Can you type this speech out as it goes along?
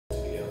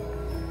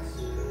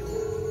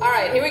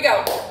right, here we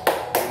go.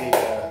 We need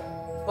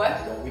What?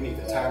 we need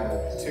the timer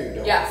too,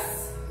 don't we?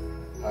 Yes.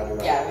 How do I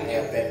do.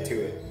 add that to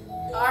it?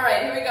 All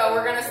right, here we go.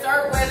 We're gonna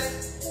start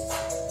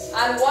with,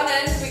 on one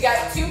end, we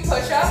got 2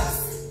 push-ups.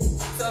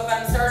 So if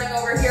I'm starting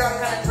over here,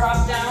 I'm gonna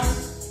drop down,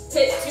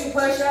 hit 2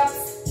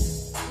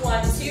 push-ups.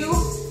 1, 2,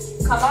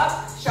 come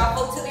up,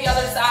 shuffle to the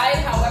other side,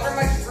 however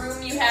much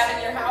room you have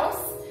in your house.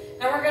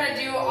 Then we're gonna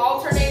do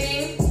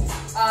alternating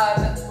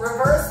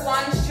reverse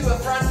lunge to a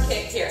front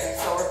kick here.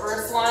 So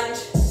reverse lunge,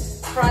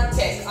 front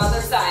kick,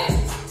 other side.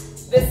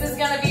 This is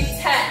gonna be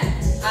 10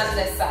 on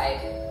this side,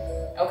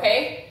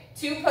 okay?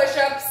 2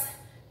 push-ups,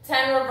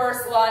 10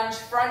 reverse lunge,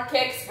 front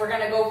kicks. We're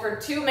gonna go for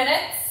 2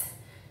 minutes.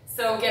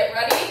 So get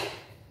ready.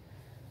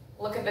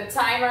 Look at the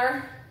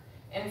timer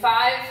in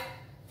 5,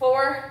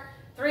 4,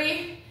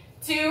 3,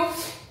 2,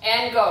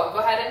 and go. Go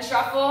ahead and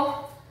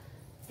shuffle.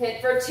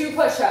 Hit for 2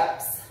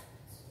 push-ups.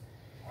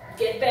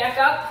 Get back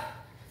up.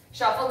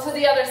 Shuffle to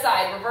the other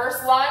side.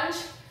 Reverse lunge,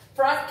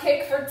 front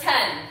kick for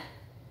 10.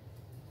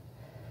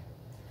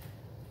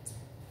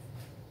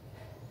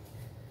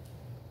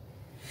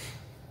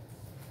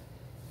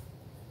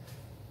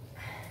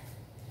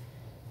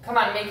 Come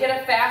on, make it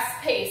a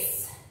fast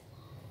pace.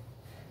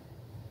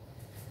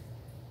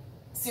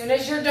 As soon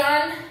as you're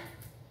done,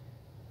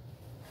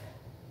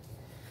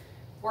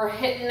 we're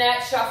hitting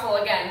that shuffle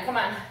again. Come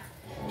on.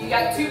 You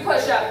got 2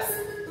 push-ups.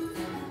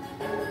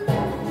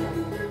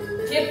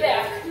 Get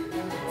back.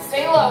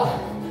 Stay low.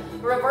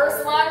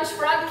 Reverse lunge,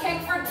 front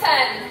kick for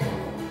 10.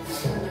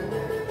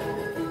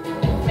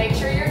 Make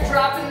sure you're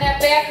dropping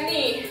that back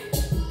knee.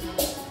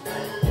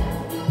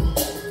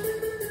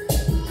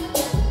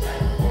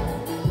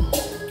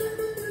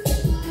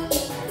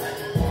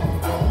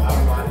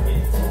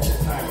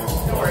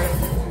 Don't worry.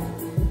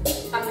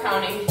 I'm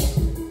counting.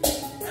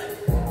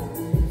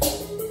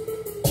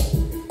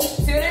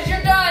 As soon as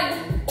you're done,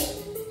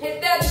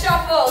 hit that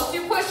shuffle.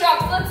 2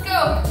 push-ups. Let's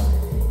go.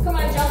 Come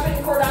on, jump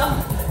in,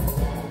 Cordell.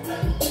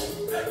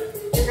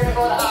 You're gonna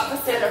go the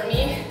opposite of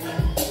me.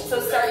 So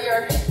start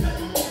your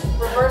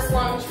reverse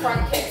lunge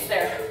front kicks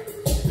there.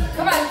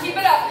 Come on, keep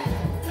it up.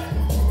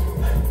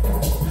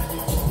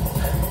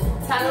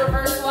 10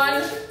 reverse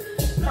lunge,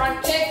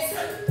 front kicks,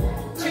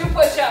 2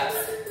 push-ups.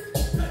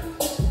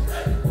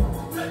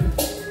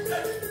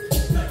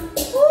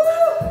 Woo!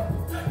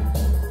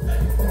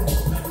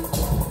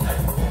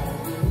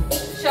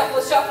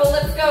 Shuffle, shuffle,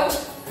 let's go.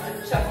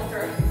 Shuffle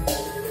through.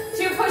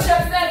 2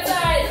 push-ups that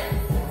side.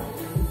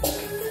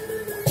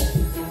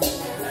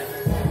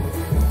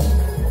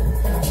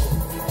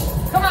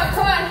 Come on,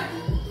 come on.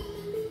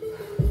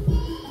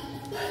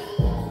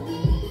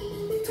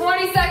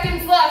 20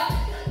 seconds left.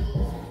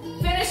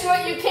 Finish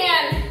what you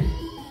can.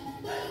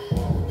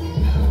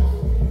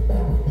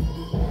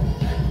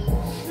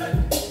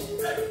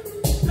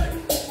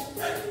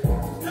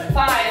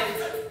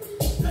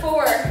 5,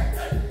 4,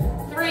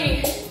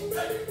 3,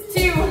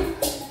 2,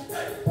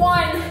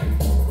 1,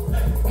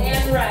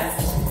 and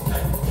rest.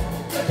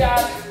 Good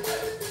job.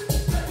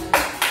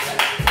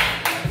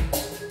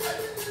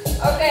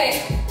 Okay.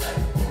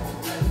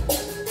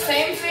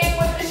 Same thing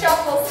with the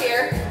shuffles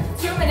here.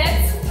 2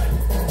 minutes.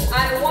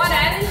 On one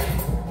end,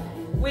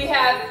 we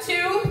have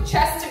 2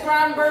 chest to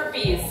ground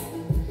burpees.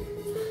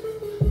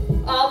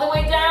 All the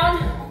way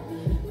down,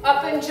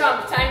 up and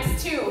jump,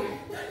 times 2.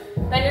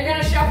 Then you're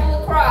gonna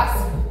shuffle across.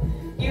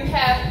 You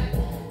have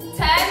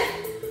 10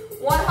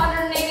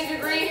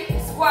 180-degree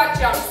squat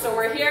jumps. So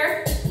we're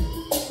here.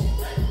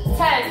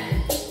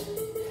 10,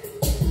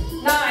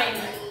 9,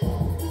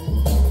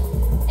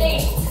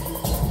 8.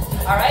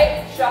 All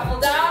right, shuffle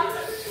down.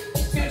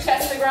 2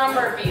 chest to ground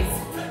burpees.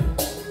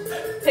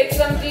 Take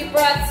some deep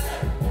breaths.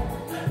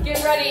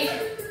 Get ready.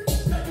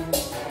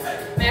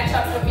 Match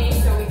up with me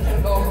so we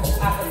can go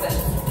opposite.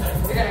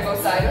 We're gonna go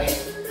sideways.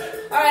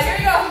 All right, here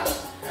we go.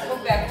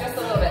 Move back just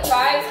a little bit.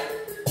 5,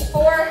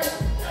 4,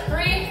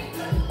 3,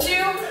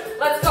 2.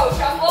 Let's go.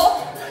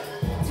 Shuffle.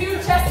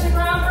 2 chest to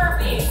ground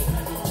burpees.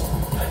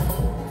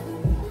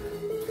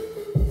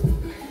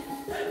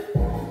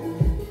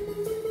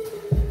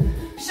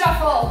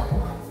 Shuffle.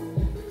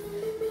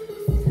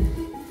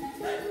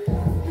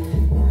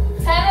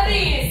 10 of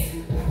these.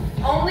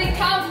 Only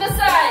count the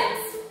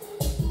sides.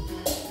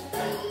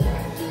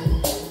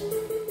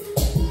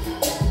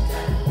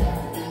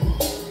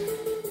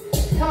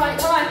 Come on,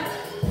 come on.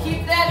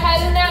 Keep that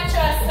head and that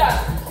chest up.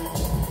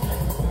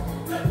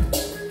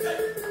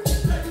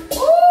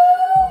 Woo!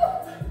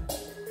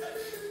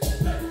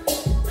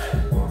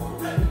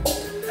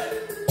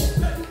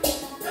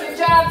 Good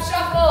job,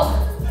 shuffle.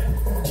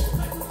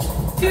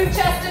 2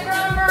 chest to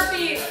ground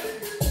burpees.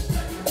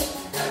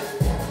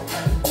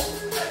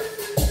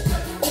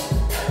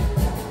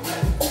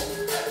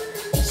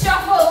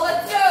 Shuffle,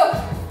 let's go.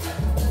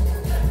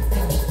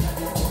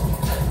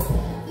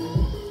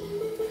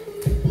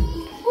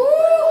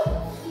 Woo!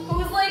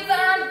 Whose legs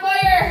are on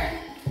fire?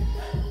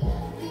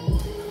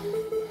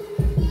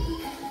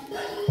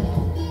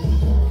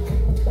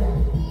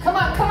 Come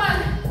on, come on.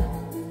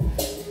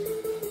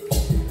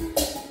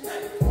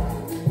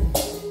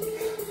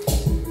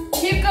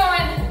 Keep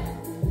going.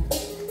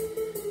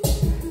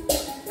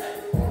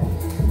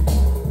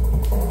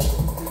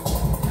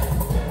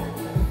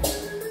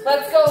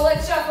 Let's go,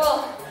 let's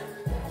shuffle.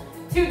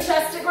 2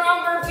 chest to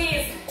ground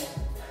burpees.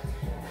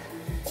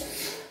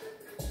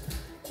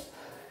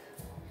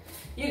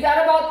 You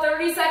got about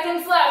 30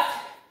 seconds left.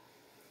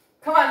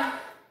 Come on.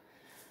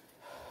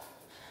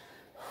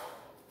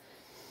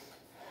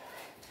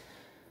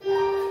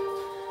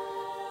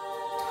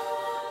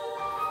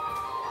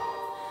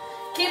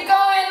 Keep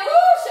going.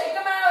 Woo, shake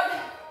them out.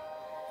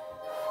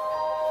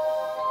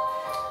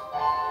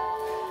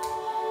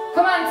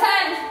 Come on,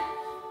 10.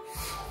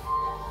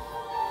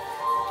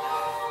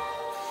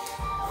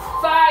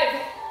 5,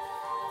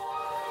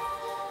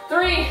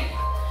 3,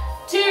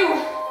 2,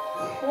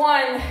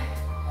 1.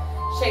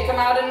 Shake them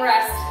out and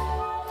rest.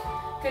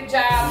 Good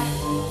job.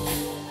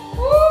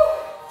 Woo.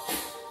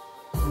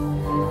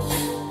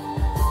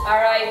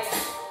 All right.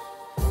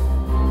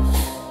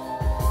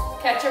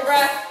 Catch your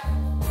breath.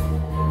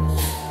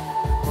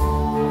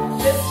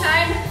 This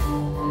time,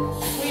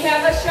 we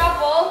have a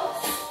shuffle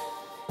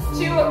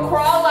to a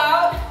crawl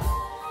out,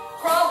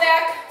 crawl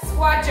back,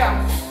 squat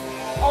jump.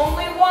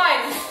 Only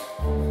one.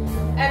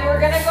 And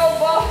we're gonna go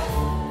both.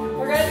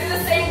 We're gonna do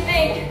the same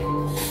thing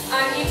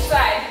on each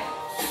side.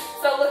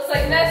 So it looks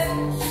like this.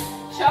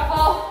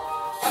 Shuffle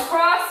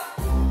across,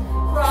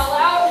 crawl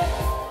out,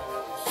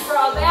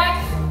 crawl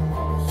back,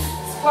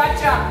 squat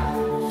jump.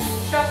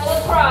 Shuffle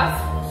across,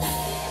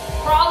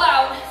 crawl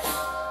out,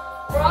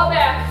 crawl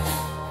back,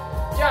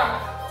 jump.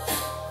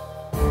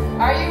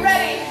 Are you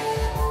ready?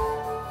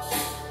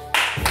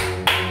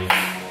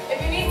 If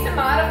you need to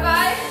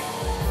modify,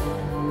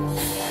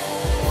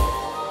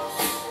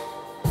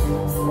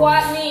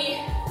 squat knee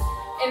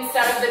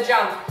instead of the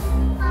jump.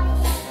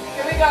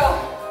 Here we go.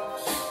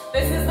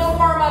 This is the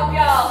warm-up,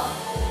 y'all.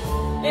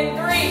 In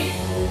 3,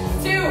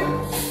 2,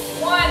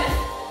 1,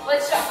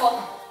 let's shuffle.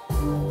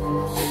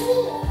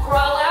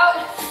 Crawl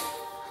out,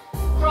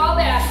 crawl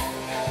back,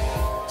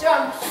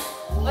 jump.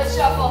 Let's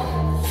shuffle.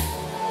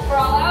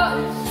 Crawl out,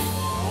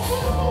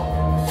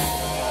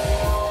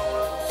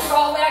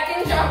 crawl back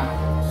and jump.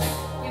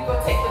 You go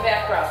take the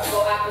back route,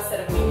 go opposite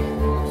of me.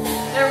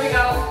 There we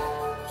go.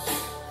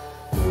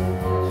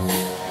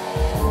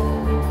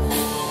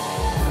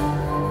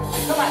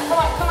 Come on, come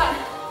on, come on.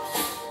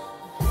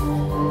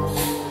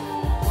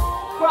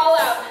 Crawl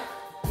out.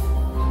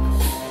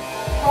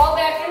 Crawl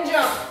back and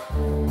jump.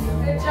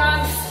 Good job.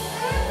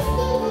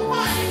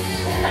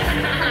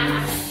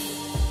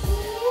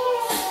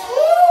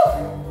 Woo.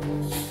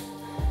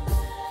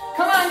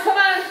 Come on, come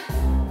on.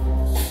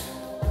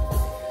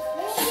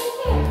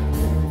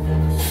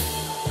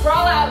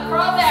 Crawl out,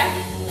 crawl back.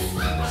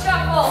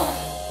 Shuffle.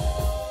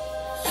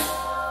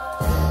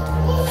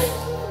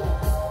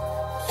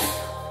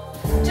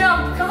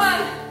 Jump, come on.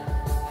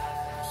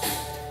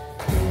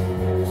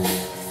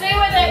 Stay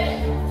with it.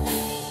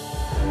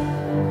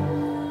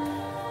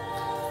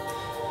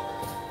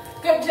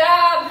 Good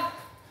job.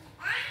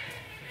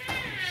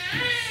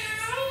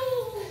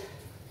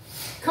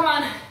 Come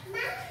on.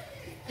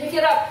 Pick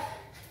it up.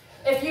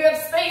 If you have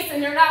space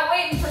and you're not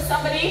waiting for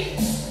somebody,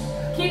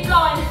 keep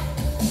going.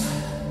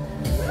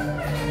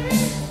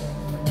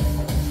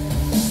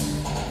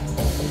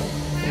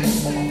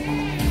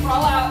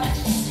 Crawl out.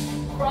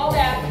 Crawl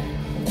back.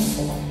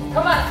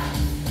 Come on.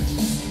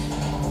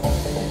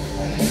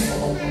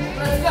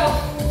 Let's go.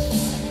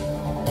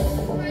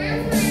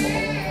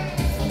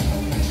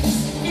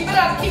 Keep it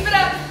up, keep it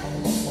up.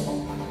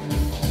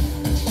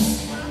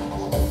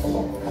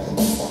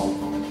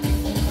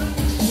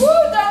 Woo,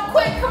 don't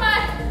quit, come on.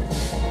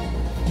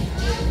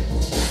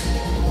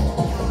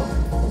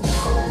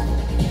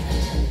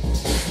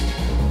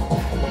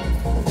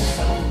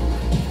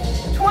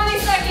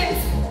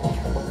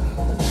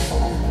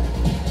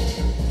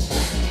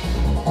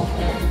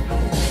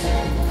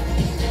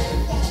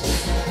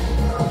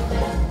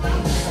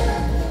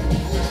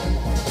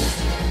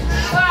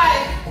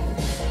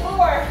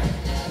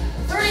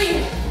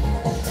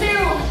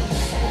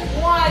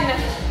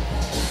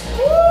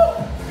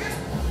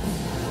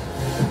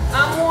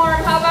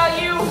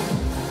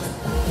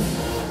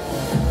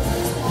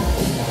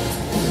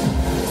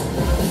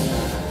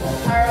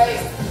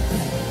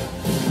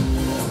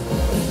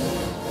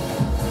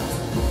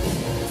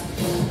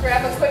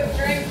 Grab a quick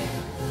drink.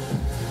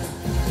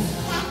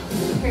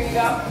 Here you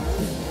go.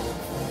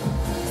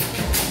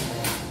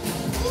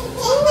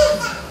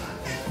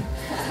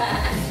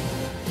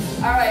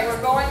 All right,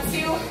 we're going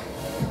to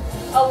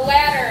a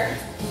ladder.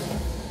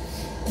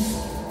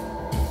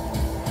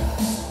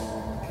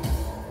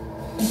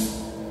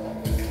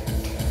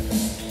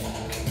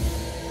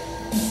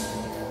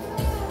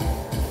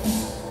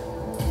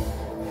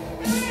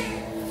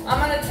 I'm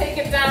gonna take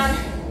it down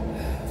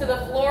to the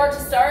floor to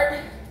start,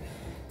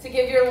 to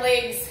give your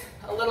legs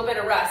a little bit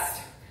of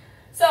rest.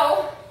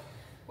 So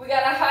we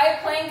got a high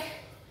plank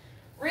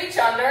reach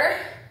under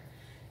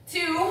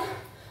to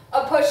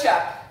a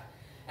push-up.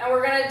 And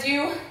we're gonna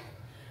do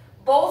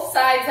both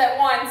sides at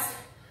once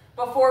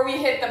before we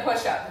hit the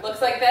push-up.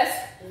 Looks like this.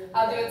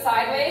 I'll do it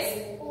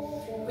sideways.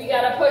 We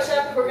got a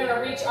push-up, we're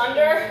gonna reach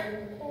under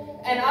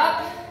and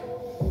up,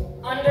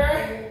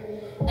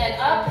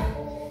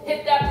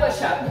 hit that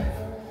push-up.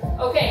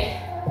 Okay,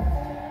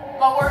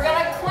 but we're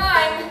gonna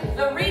climb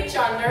the reach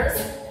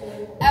unders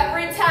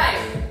every time.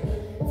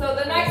 So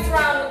the next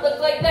round would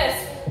look like this.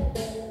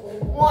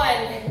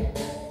 1,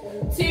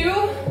 2,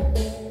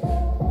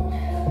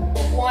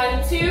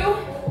 1, 2,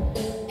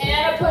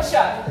 and a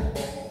push-up.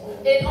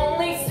 It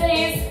only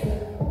stays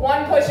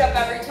 1 push-up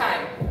every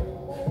time.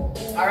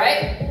 All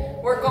right,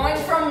 we're going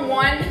from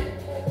 1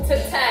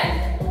 to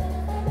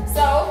 10.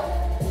 So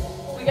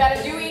we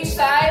gotta do each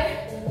side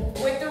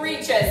with the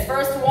reaches.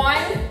 First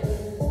 1,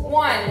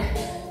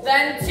 1,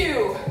 then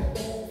 2,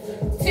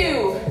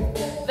 2,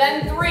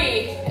 then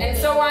 3, and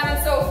so on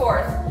and so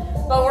forth.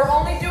 But we're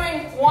only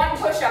doing 1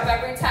 push-up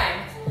every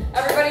time.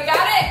 Everybody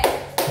got it?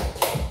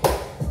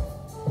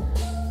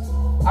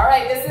 All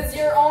right, this is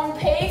your own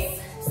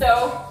pace.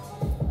 So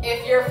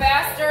if you're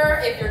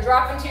faster, if you're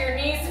dropping to your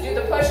knees to do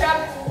the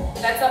push-up,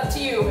 that's up to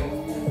you.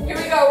 Here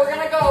we go, we're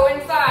gonna go in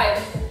 5,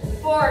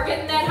 4, get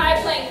in that high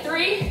plank.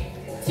 3,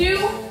 2,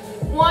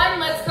 1,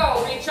 let's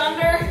go. Reach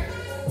under,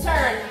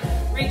 turn,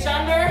 reach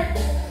under,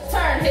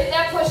 turn. Hit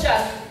that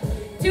push-up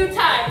 2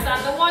 times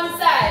on the one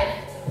side,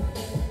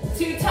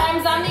 2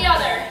 times on the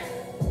other.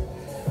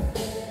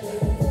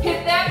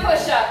 Hit that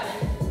push-up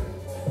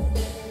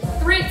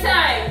 3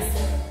 times.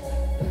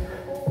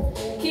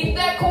 Keep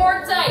that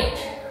core tight.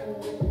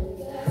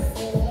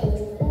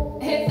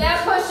 Hit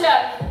that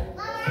push-up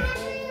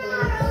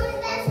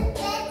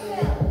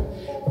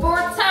 4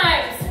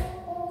 times.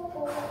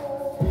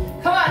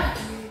 Come on.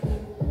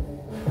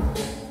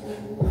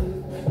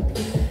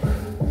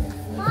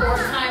 4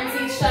 times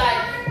each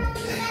side.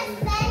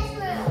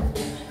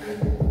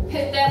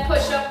 Hit that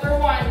push-up for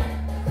 1.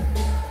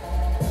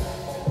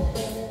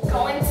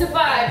 Going to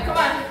 5. Come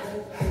on.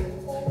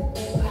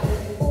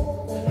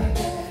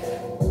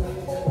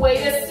 Way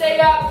to stay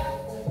up.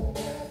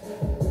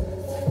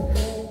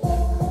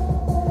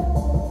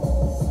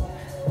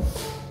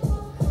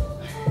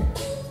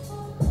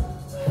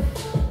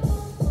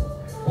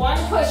 One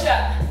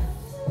push-up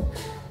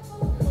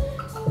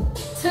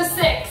to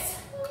 6.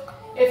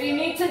 If you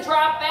need to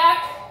drop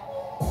back,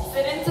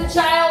 sit into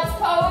child's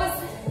pose,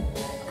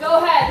 go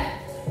ahead.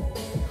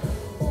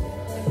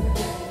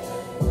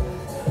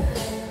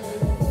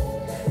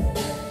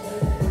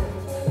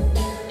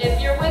 If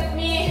you're with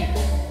me,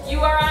 you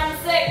are on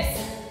 6.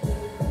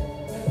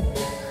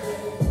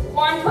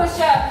 1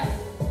 push-up.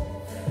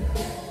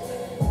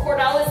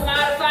 Cordell is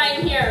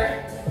modifying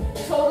here.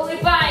 Totally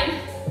fine.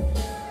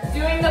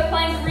 Doing the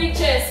plank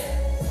reaches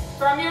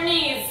from your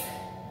knees.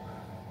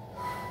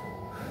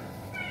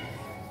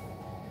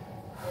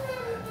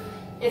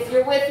 If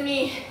you're with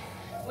me,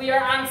 we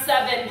are on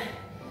 7.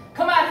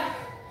 Come on,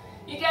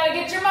 you gotta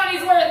get your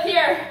money's worth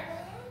here.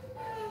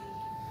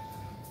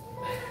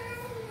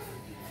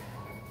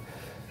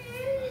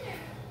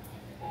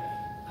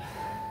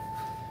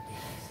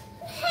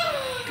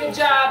 Good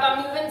job, I'm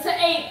moving to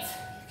 8.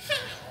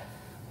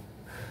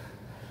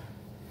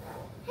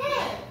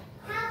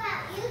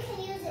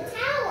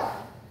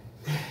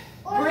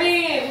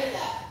 Breathe.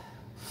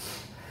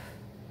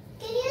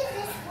 You can use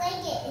this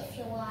blanket if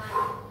you want.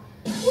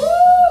 Woo!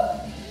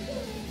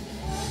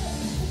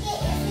 Get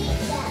your feet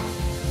back.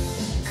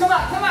 Come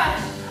on, come on.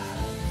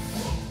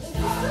 It's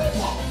this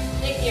blanket.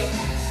 Thank you.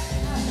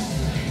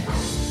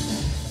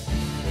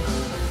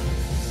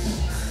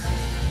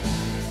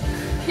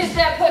 Hit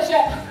that push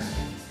up.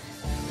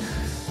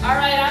 All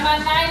right, I'm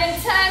on 9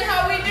 and 10. How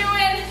are we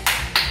doing?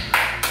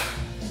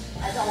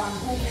 I don't want to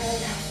play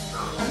good.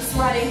 I'm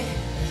sweating,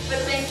 but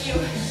thank you.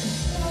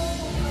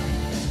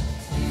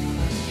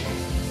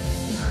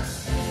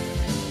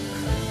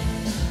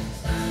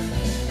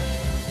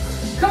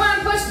 Come on,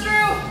 push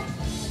through.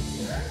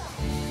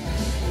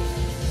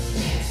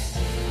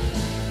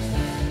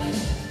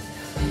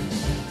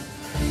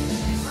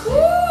 Woo!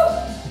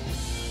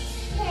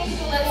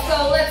 Let's go,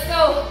 let's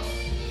go.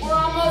 We're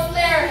almost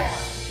there.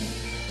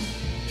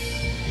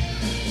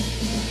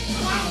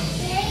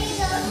 There you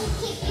go.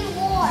 Keep you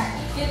warm.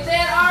 Get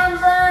that arm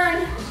burn,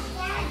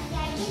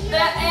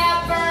 that That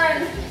ab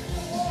burn.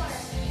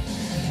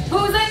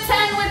 Who's at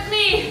 10 with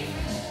me?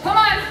 Come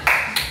on.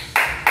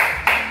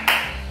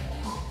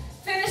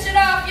 Finish it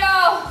off,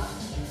 y'all.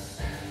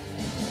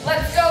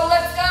 Let's go,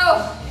 let's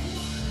go.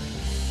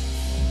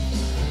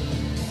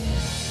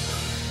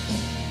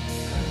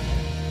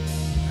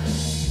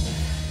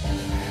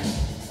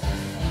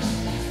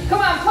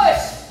 Come on,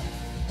 push.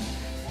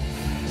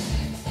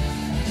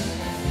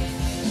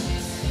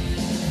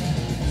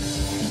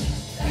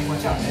 Hey,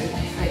 watch out, babe.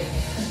 Hey.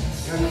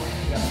 You're not.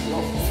 You gotta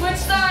slow. Switch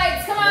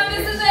sides. Come on,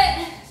 this is it.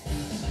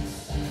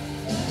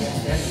 You can't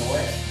stand in the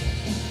way.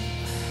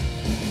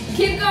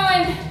 Keep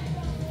going.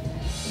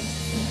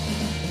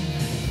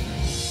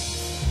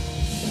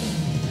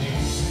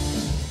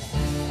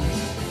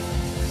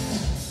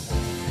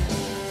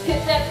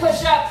 Hit that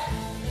push up.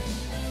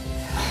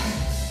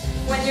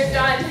 When you're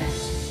done,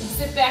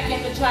 sit back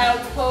into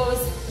child's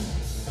pose.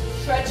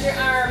 Stretch your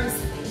arms.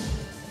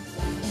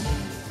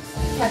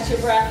 Catch your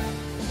breath.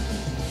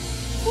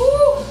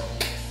 Woo!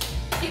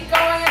 Keep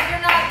going if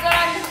you're not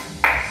done.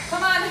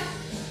 Come on.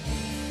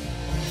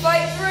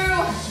 Fight through.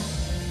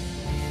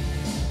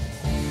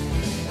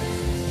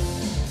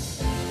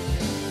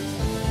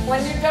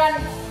 When you're done,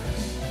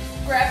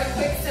 grab a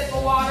quick sip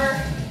of water.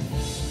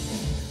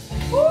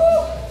 Woo!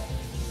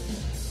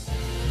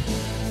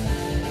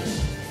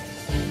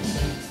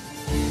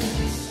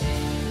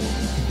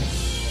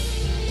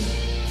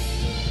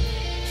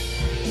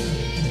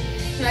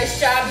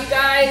 Nice job, you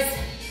guys.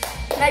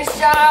 Nice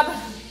job.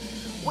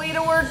 Way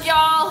to work,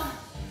 y'all.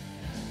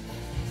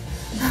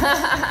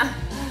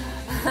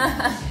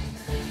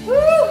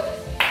 Woo!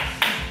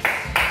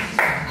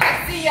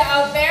 I see ya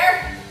out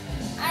there.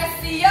 I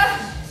see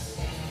ya.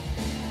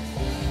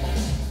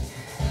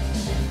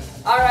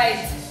 All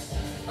right,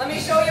 let me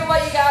show you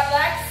what you got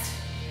next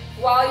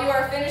while you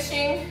are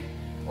finishing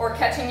or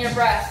catching your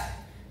breath.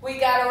 We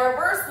got a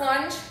reverse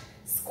lunge,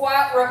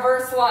 squat,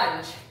 reverse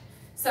lunge.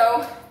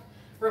 So,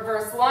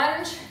 reverse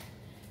lunge,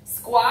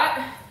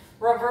 squat,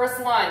 reverse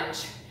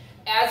lunge.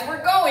 As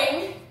we're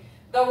going,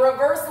 the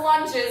reverse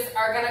lunges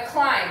are gonna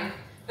climb.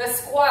 The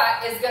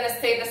squat is gonna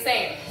stay the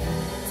same.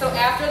 So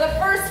after the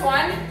first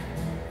one,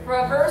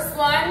 reverse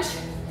lunge,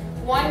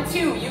 1,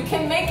 2. You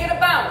can make it a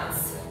bounce.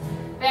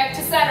 Back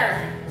to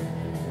center.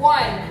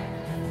 1,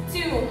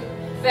 2.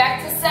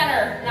 Back to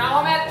center. Now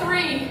I'm at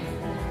 3,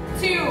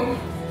 2,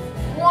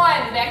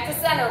 1. Back to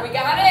center. We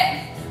got it?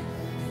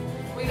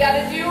 We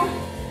gotta do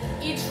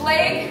each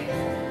leg,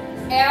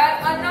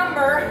 add a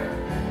number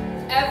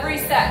every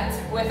set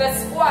with a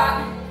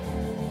squat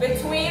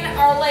between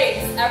our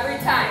legs every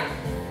time.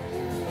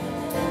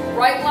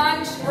 Right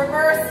lunge,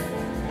 reverse.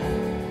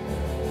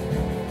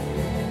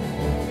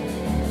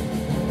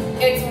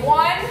 It's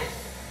 1,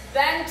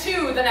 then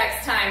 2 the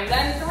next time,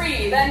 then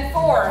 3, then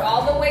 4,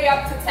 all the way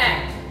up to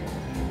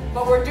 10.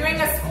 But we're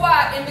doing a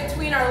squat in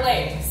between our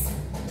legs.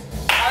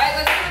 All right,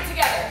 let's do it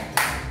together.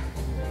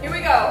 Here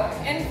we go.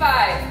 In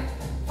 5,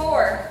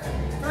 4,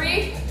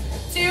 3,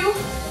 2,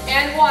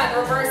 and 1.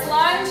 Reverse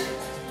lunge,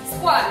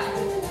 squat.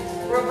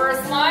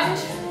 Reverse lunge,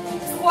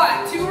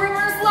 squat. 2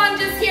 reverse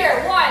lunges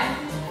here.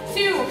 1,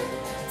 2,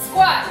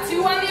 squat.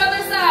 2 on the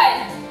other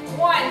side.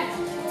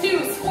 1,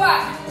 2,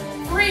 squat.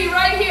 3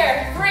 right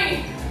here.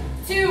 3,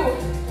 2,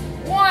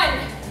 1.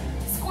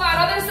 Squat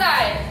other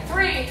side.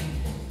 3,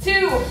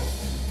 2,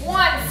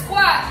 1.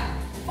 Squat.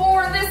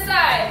 4 this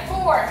side.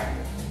 4,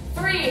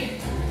 3,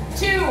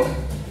 2.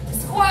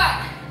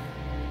 Squat.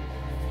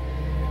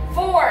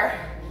 4,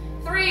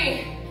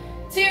 3,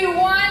 2,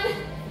 1.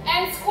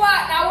 And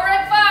squat. Now we're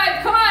at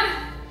 5. Come on.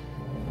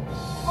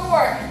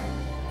 4,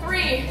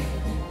 3,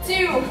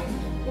 2,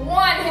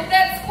 1. Hit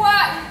that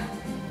squat.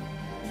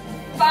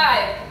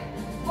 5,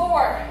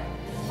 4,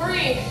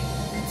 3,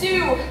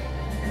 2,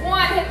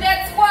 1. Hit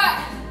that squat.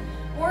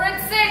 We're at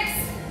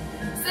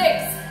 6.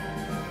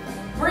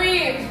 6.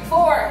 Breathe.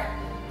 4,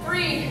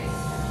 3,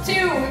 2.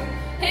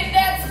 Hit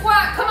that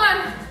squat. Come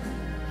on.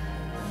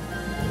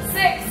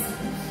 6,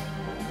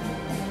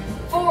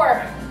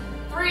 4,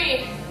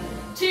 3,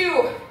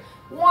 2,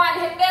 1.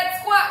 Hit that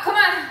squat. Come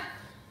on.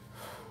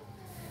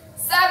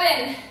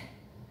 7.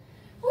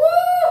 Woo!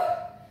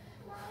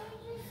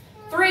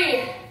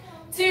 3,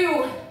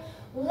 2,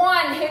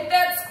 1. Hit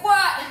that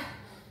squat.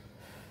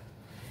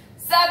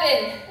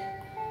 7.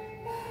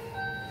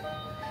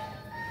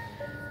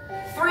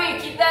 3.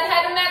 Keep that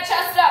head and that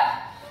chest up.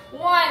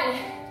 1.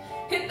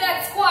 Hit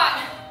that squat.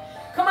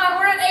 Come on,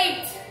 we're at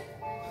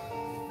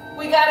 8.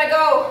 We gotta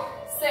go.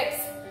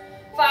 6,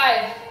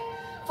 5,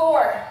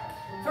 4,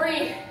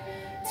 3,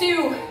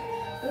 2,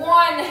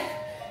 1.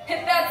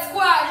 Hit that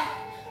squat.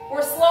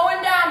 We're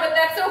slowing down, but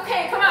that's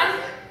okay. Come on.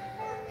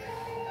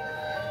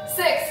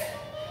 6,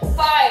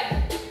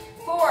 5,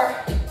 4,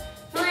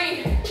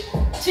 3,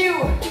 2,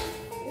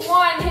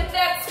 1. Hit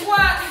that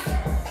squat.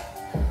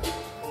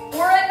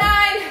 We're at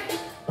 9.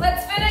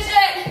 Let's finish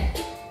it.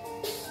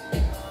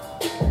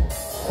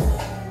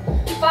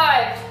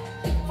 5,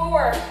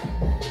 4,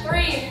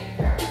 3,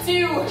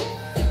 2,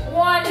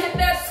 1. Hit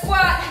that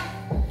squat.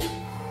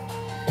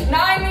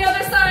 9 the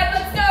other side.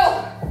 Let's go.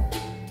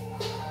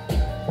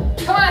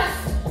 Come on.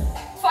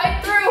 Fight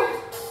through.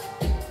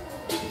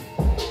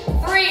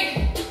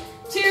 3,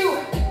 2,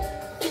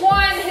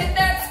 1. Hit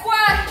that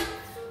squat.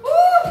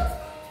 Woo!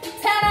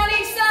 10 on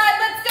each side.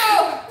 Let's go.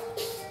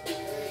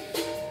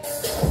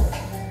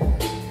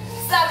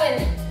 7.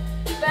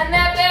 Bend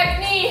that back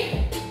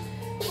knee.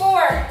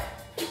 4,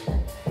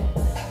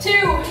 2,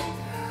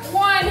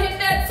 1. Hit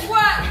that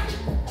squat.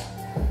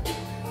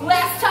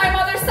 Last time,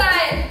 other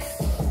side.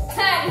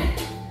 10.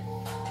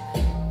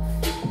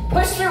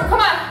 Push through.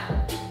 Come on.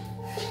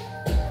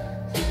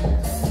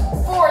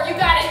 4. You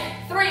got it.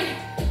 3,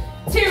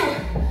 2,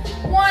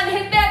 1.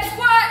 Hit that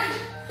squat.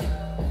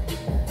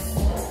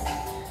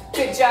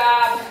 Good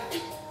job.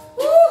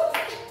 Woo!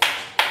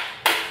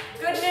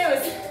 Good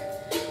news.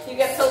 You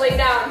get to lay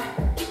down.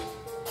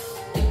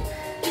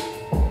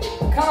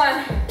 Come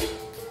on.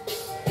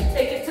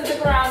 Take it to the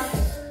ground.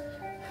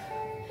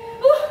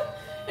 Ooh,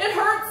 it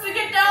hurts to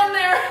get down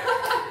there.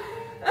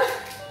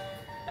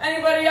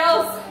 Anybody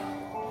else?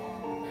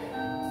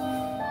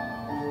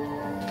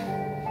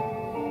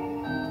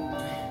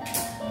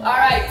 All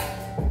right.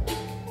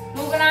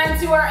 Moving on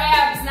to our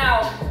abs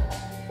now.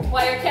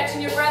 While you're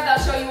catching your breath, I'll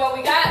show you what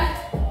we got.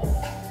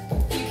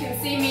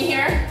 see me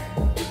here.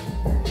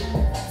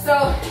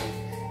 So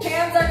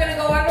hands are gonna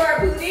go under our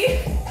booty.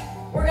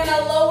 We're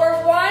gonna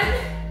lower one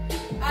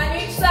on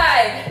each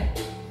side.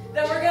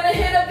 Then we're gonna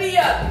hit a V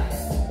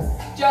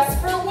up, just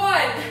for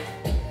one.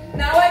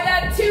 Now I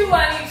got two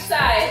on each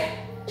side.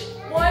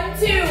 1,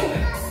 2,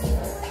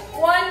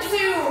 1,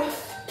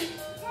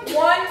 2,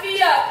 1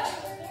 V up.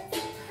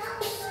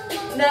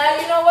 Now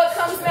you know what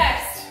comes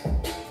next.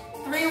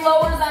 3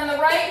 lowers on the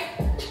right,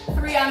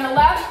 3 on the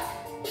left,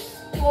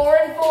 4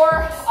 and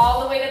 4,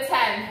 all the way to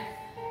 10.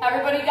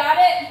 Everybody got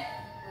it?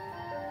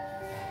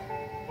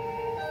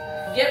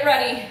 Get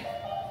ready.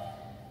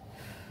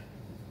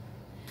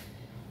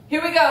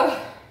 Here we go.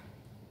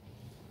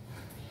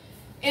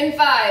 In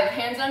 5,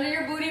 hands under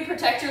your booty,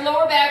 protect your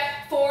lower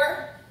back.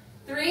 4,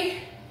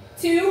 3,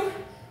 2,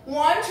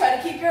 1. Try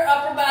to keep your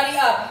upper body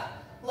up.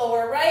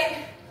 Lower right,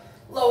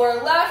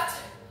 lower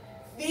left,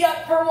 V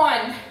up for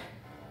 1.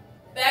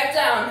 Back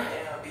down.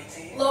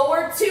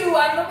 Lower 2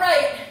 on the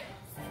right,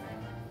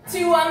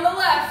 2 on the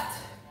left,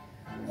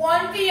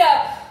 1 V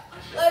up.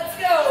 Let's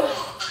go.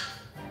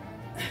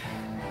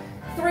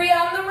 3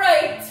 on the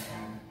right,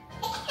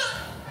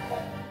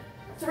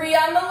 3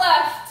 on the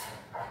left.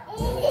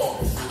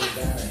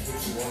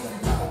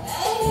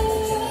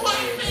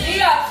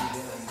 V up.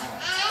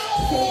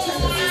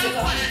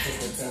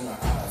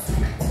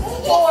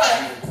 4,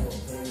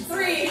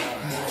 3,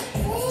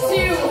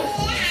 2,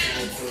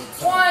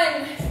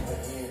 1.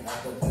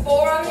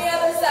 4 on the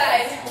other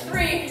side.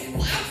 3,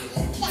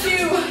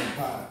 2,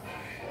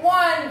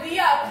 1. V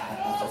up.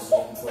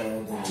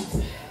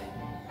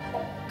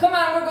 Come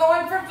on, we're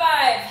going for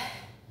 5.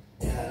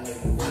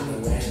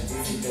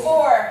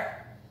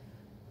 4,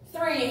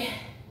 3,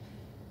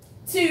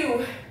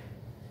 2,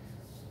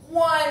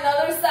 1.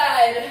 Other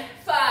side.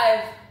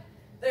 5.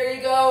 There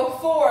you go.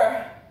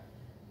 4,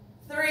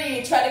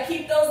 3. Try to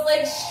keep those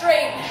legs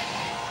straight.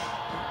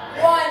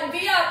 1.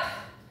 V up.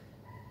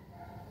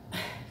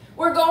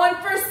 We're going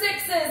for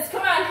 6s.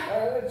 Come on.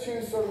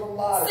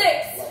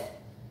 6.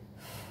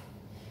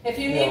 If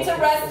you need to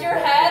rest your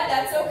head,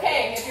 that's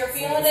okay. If you're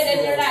feeling it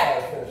in your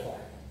neck.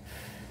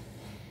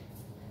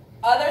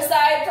 Other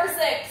side for 6.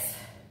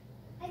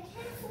 I can't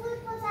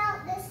sleep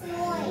without this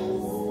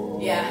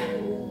noise. Yeah.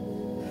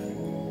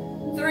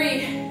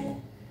 3,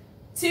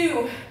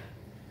 2,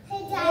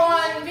 Hey,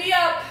 Daddy. 1. V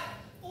up.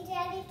 Hey,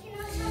 Daddy, can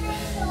I turn it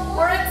off?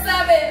 We're at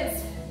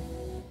 7s.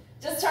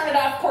 Just turn it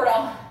off,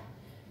 Cordell.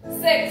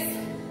 6,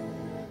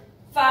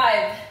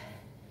 5,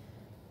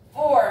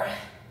 4,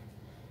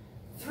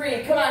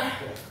 3. Come on.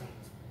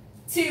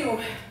 2,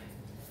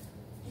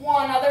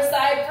 1. Other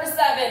side for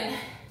 7.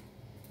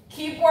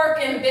 Keep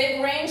working.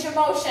 Big range of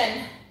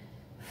motion.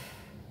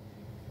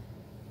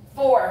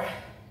 4,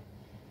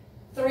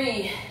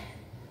 3,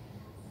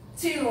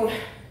 2,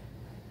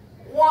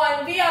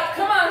 1. V up.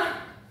 Come on.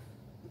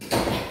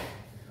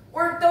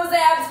 Work those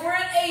abs. We're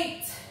at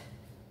 8.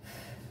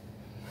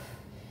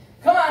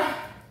 Come on.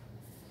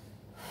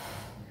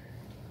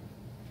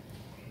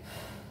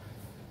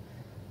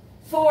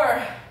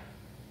 4,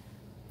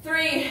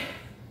 3,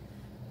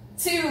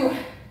 2,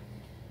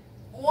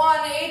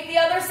 1. 8 the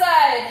other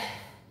side.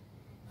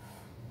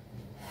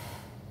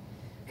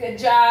 Good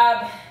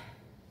job.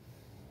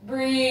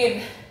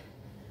 Breathe.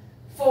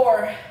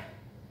 4,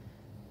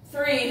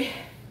 3,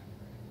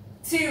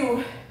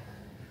 2,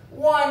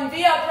 1.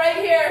 V up right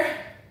here.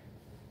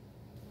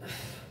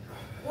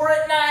 We're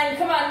at 9.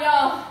 Come on,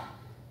 y'all.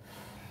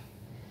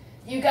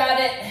 You got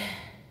it.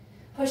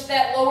 Push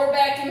that lower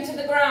back into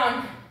the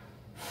ground.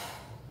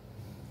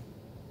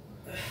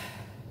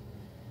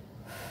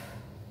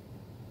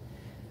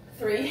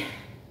 3,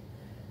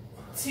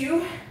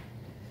 2,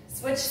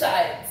 switch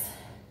sides.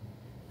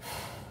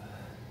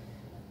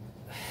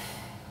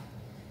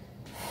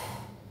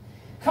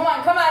 Come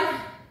on, come on.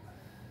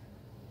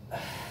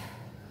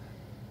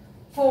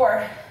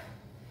 4,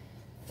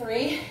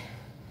 3,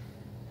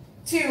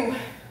 2,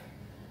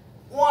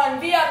 1.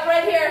 V up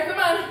right here. Come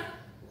on.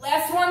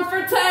 Last one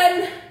for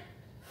 10.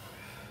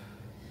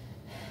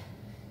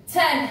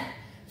 10.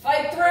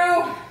 Fight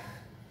through.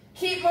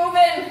 Keep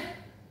moving.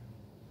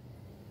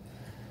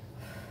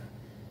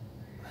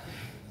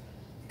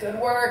 Good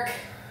work.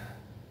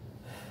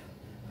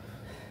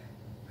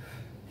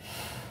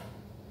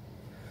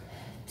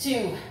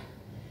 2,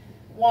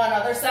 1.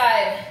 Other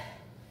side.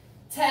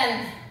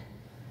 10.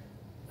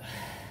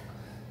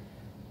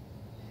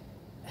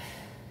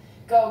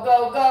 Go,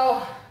 go,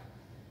 go.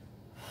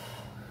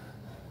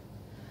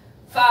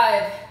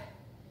 5,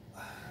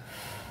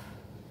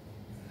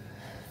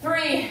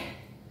 3,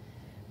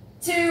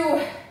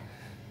 2,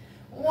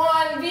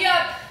 1. V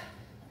up.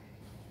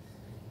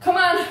 Come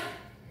on.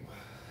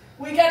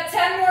 We got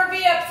 10 more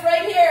V-ups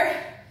right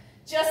here.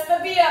 Just the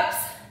V-ups.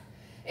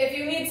 If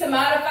you need to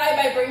modify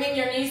by bringing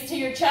your knees to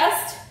your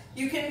chest,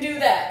 you can do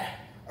that.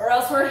 Or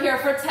else we're here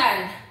for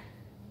 10.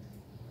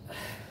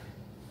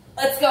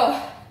 Let's go.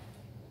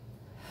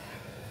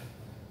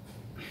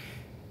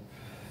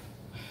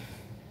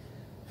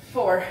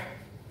 4,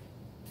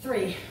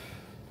 3,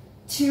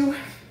 2,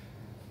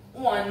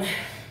 1.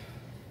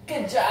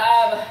 Good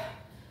job.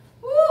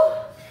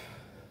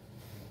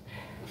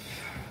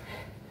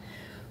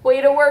 Way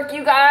to work,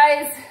 you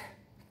guys.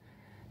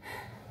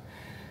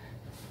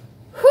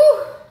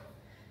 Whew.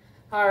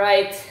 All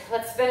right,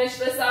 let's finish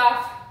this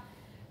off.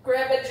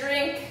 Grab a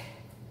drink.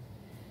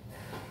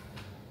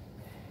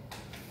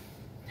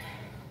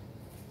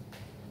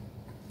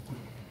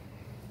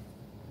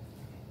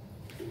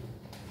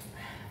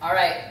 All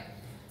right,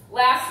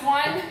 last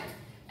one,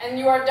 and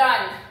you are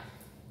done.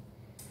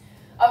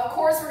 Of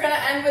course, we're gonna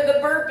end with a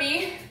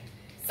burpee.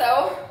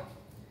 So,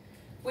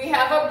 we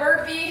have a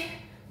burpee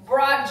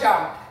broad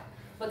jump.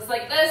 Looks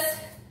like this.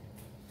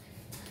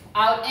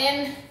 Out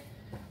in,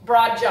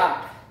 broad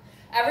jump.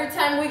 Every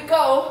time we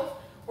go,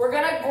 we're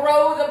gonna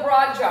grow the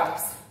broad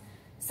jumps.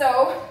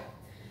 So,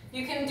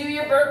 you can do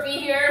your burpee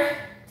here,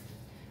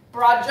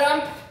 broad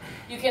jump.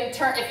 You can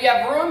turn, if you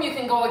have room, you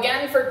can go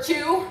again for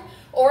 2,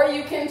 or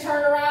you can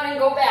turn around and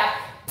go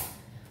back.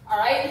 All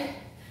right?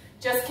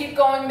 Just keep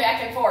going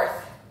back and forth.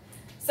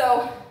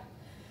 So,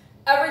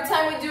 every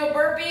time we do a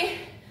burpee,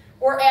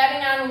 we're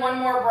adding on one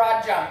more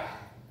broad jump.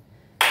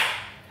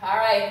 All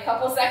right, a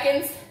couple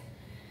seconds,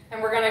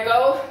 and we're gonna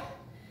go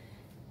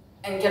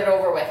and get it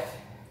over with.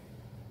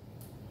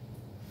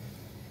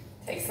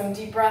 Take some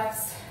deep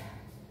breaths.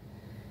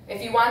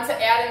 If you want to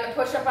add in the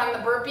push-up on the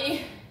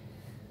burpee,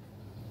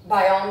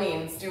 by all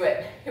means, do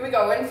it. Here we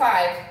go, in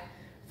 5,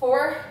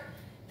 4,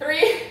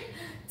 3,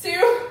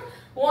 2,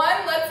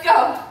 1, let's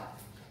go.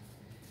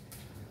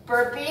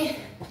 Burpee,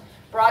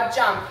 broad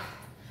jump.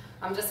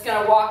 I'm just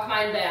gonna walk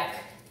mine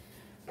back.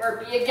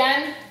 Burpee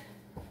again.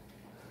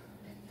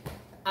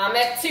 I'm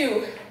at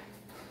 2.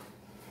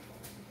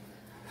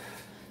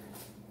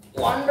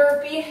 1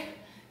 burpee,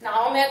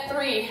 now I'm at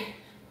 3.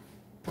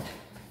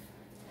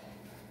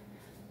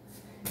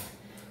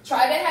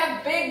 Try to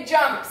have big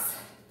jumps.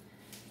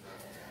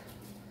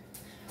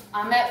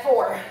 I'm at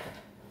 4.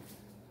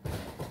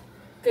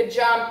 Good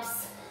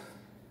jumps.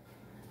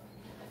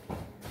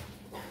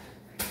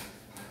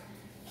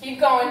 Keep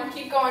going,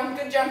 keep going.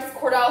 Good jumps,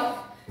 Cordell.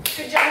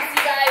 Good jumps,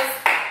 you guys.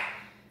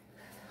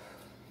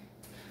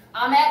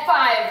 I'm at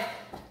 5.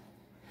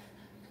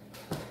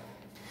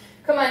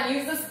 Come on,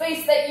 use the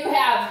space that you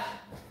have.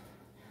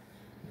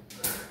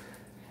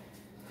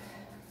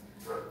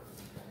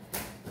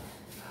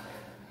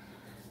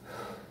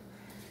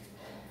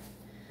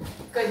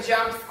 Good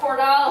jumps,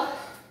 Cordell.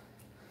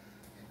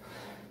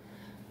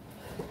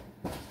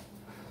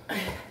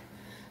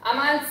 I'm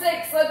on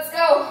 6, let's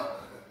go.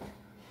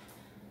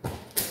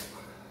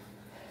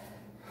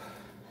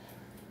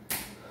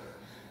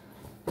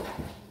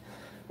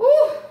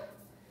 Woo.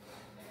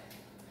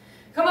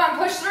 Come on,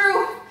 push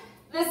through.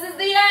 This is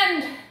the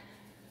end.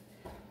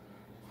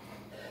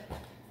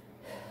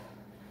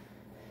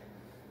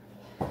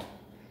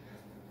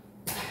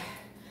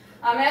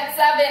 I'm at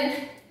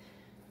 7.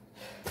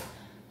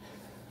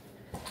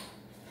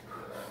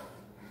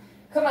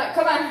 Come on,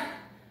 come on.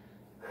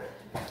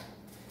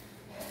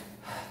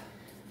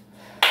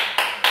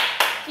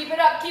 Keep it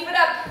up, keep it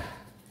up.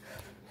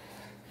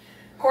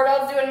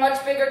 Cordell's doing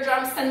much bigger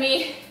jumps than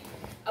me.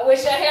 I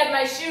wish I had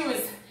my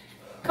shoes.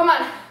 Come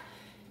on,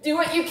 do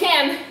what you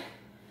can.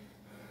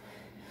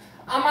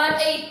 I'm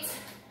on 8.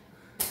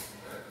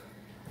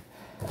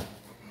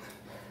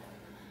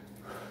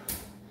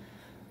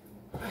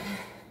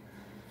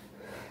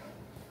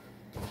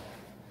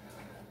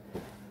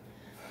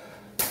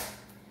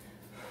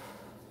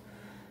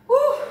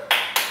 Woo!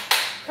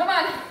 Come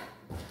on.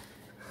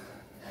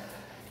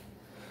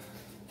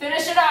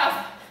 Finish it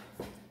off.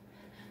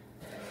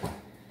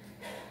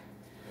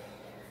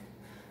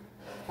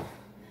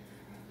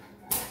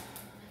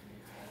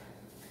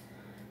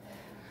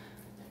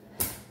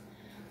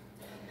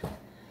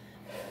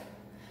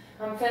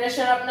 I'm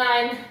finishing up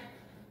 9.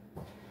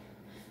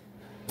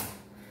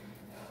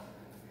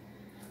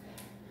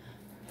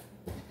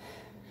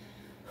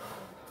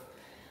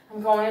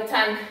 I'm going to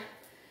 10.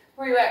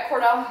 Where are you at,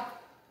 Cordell?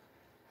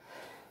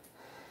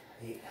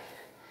 8.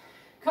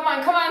 Come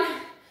on, come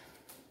on.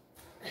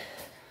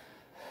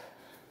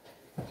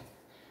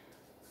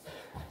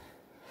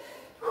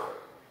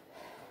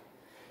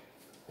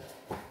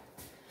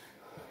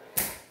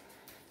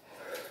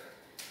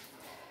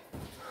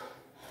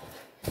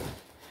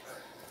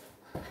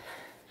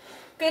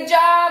 Good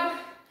job.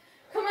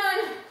 Come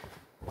on.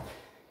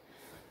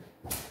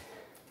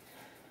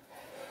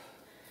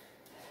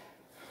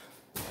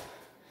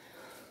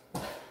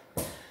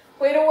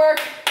 Way to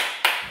work.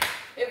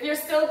 If you're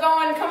still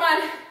going, come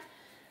on.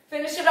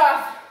 Finish it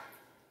off.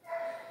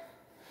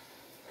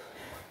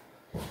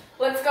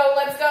 Let's go,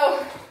 let's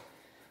go.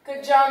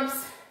 Good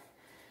jumps.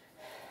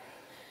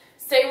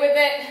 Stay with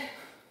it.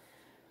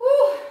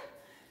 Woo.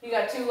 You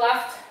got 2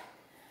 left.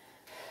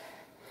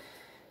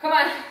 Come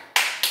on.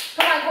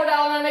 Come on,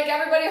 Cordell, I'm gonna make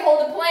everybody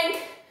hold a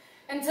plank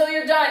until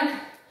you're done.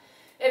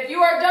 If you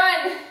are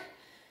done,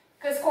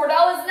 because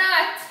Cordell is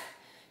not,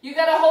 you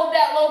gotta hold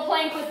that low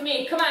plank with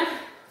me. Come on.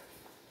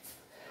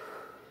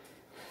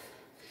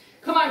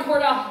 Come on,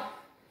 Cordell.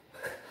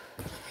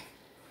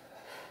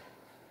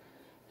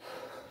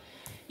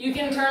 You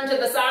can turn to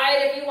the side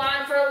if you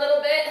want for a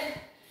little bit.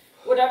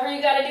 Whatever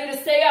you gotta do to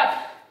stay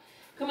up.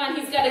 Come on,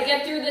 he's got to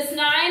get through this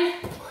 9,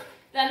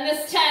 then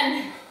this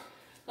 10.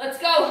 Let's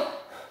go.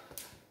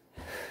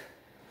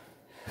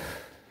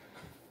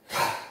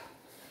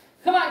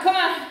 Come on, come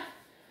on.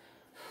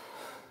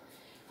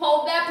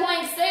 Hold that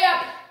plank, stay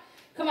up.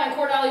 Come on,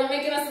 Cordell, you're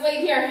making us wait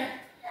here.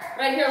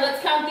 Right here,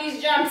 let's count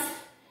these jumps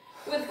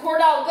with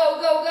Cordell. Go,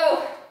 go,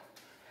 go.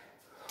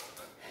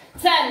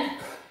 10,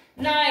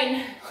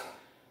 9.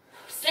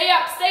 Stay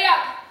up, stay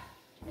up.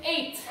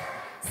 8,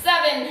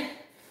 7,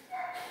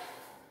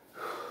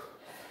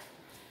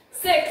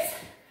 6,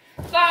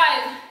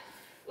 5.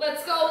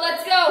 Let's go,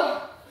 let's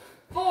go.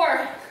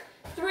 4,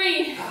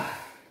 3.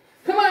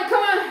 Come on,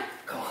 come on.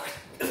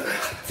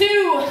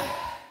 2.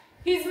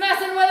 He's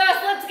messing with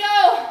us, let's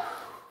go.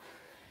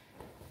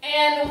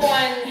 And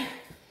 1.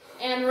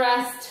 And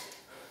rest.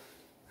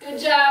 Good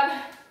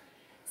job.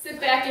 Sit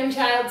back in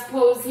child's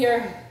pose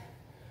here.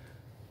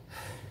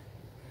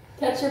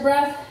 Catch your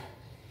breath.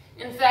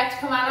 In fact,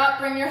 come on up,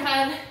 bring your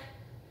head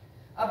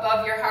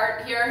above your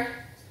heart here.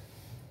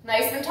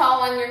 Nice and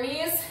tall on your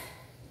knees.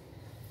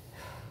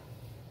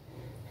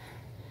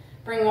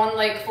 Bring one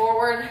leg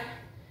forward.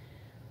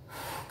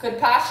 Good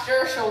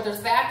posture,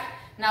 shoulders back.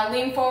 Now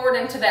lean forward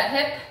into that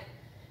hip.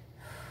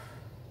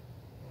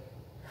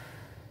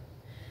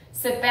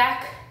 Sit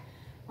back,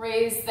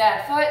 raise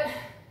that foot,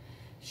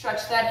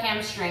 stretch that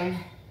hamstring.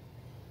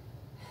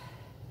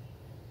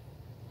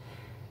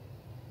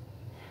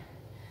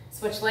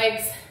 Switch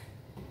legs.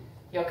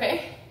 You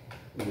okay?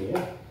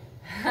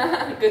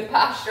 Yeah. Good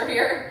posture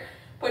here.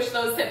 Push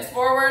those hips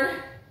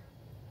forward.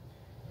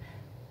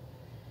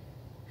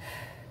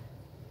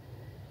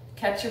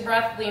 Catch your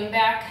breath, lean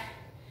back.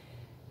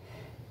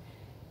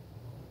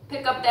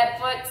 Pick up that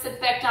foot,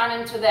 sit back down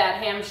into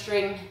that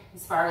hamstring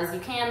as far as you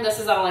can. This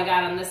is all I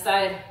got on this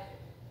side.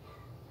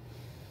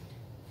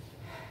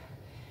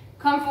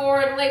 Come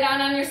forward, lay down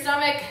on your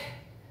stomach.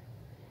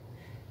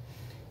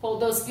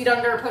 Fold those feet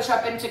under, push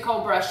up into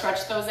cobra,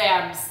 stretch those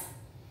abs.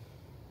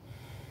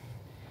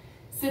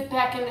 Sit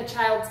back into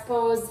child's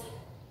pose.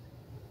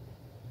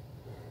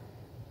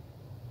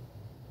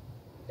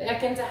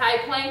 Back into high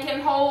plank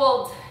and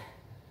hold.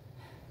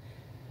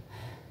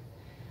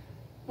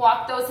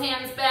 Walk those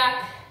hands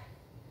back.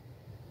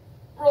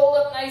 Roll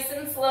up nice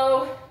and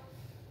slow.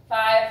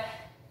 5,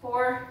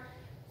 4,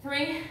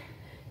 3,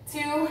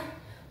 2,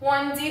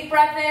 1. Deep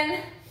breath in.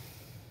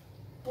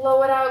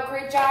 Blow it out.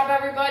 Great job,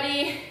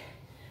 everybody.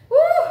 Woo!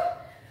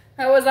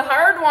 That was a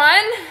hard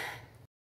one.